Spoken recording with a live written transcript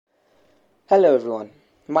Hello everyone,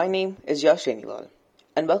 my name is Yash Reniwal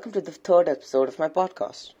and welcome to the third episode of my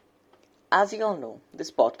podcast. As you all know,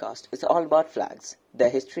 this podcast is all about flags, their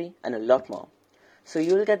history and a lot more. So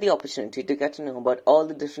you will get the opportunity to get to know about all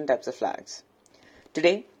the different types of flags.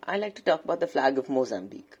 Today, I'd like to talk about the flag of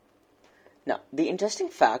Mozambique. Now, the interesting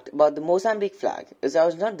fact about the Mozambique flag is that it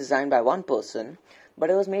was not designed by one person, but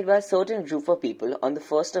it was made by a certain group of people on the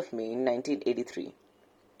 1st of May 1983.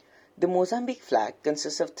 The Mozambique flag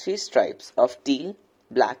consists of three stripes of teal,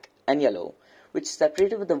 black, and yellow, which is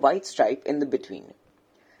separated with a white stripe in the between.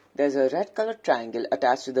 There is a red-colored triangle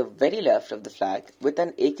attached to the very left of the flag with an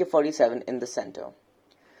AK-47 in the center.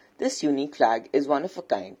 This unique flag is one of a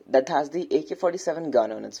kind that has the AK-47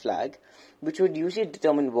 gun on its flag, which would usually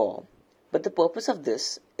determine war, but the purpose of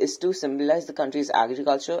this is to symbolize the country's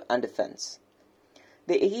agriculture and defense.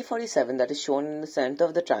 The AK-47 that is shown in the center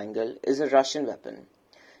of the triangle is a Russian weapon,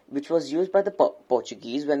 which was used by the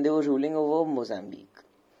Portuguese when they were ruling over Mozambique.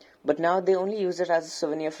 But now they only use it as a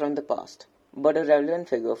souvenir from the past, but a relevant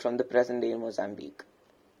figure from the present day in Mozambique.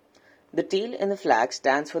 The teal in the flag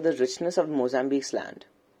stands for the richness of Mozambique's land.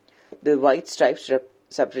 The white stripes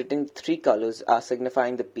separating three colors are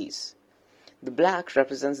signifying the peace. The black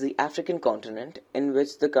represents the African continent in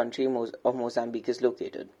which the country of Mozambique is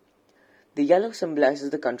located. The yellow symbolizes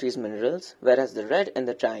the country's minerals, whereas the red in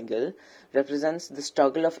the triangle represents the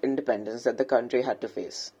struggle of independence that the country had to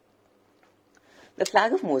face. The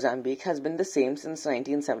flag of Mozambique has been the same since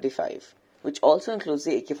 1975, which also includes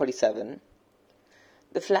the AK-47.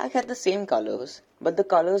 The flag had the same colors, but the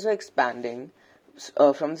colors were expanding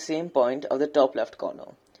from the same point of the top left corner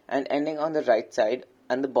and ending on the right side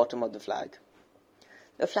and the bottom of the flag.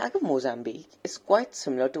 The flag of Mozambique is quite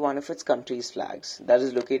similar to one of its country's flags that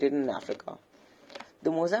is located in Africa.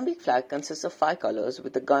 The Mozambique flag consists of 5 colors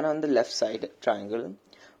with a gun on the left side triangle,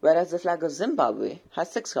 whereas the flag of Zimbabwe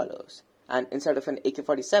has 6 colors, and instead of an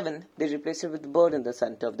AK-47, they replace it with a bird in the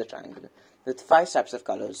center of the triangle, with 5 stripes of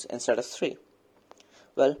colors instead of 3.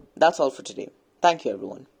 Well, that's all for today. Thank you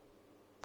everyone.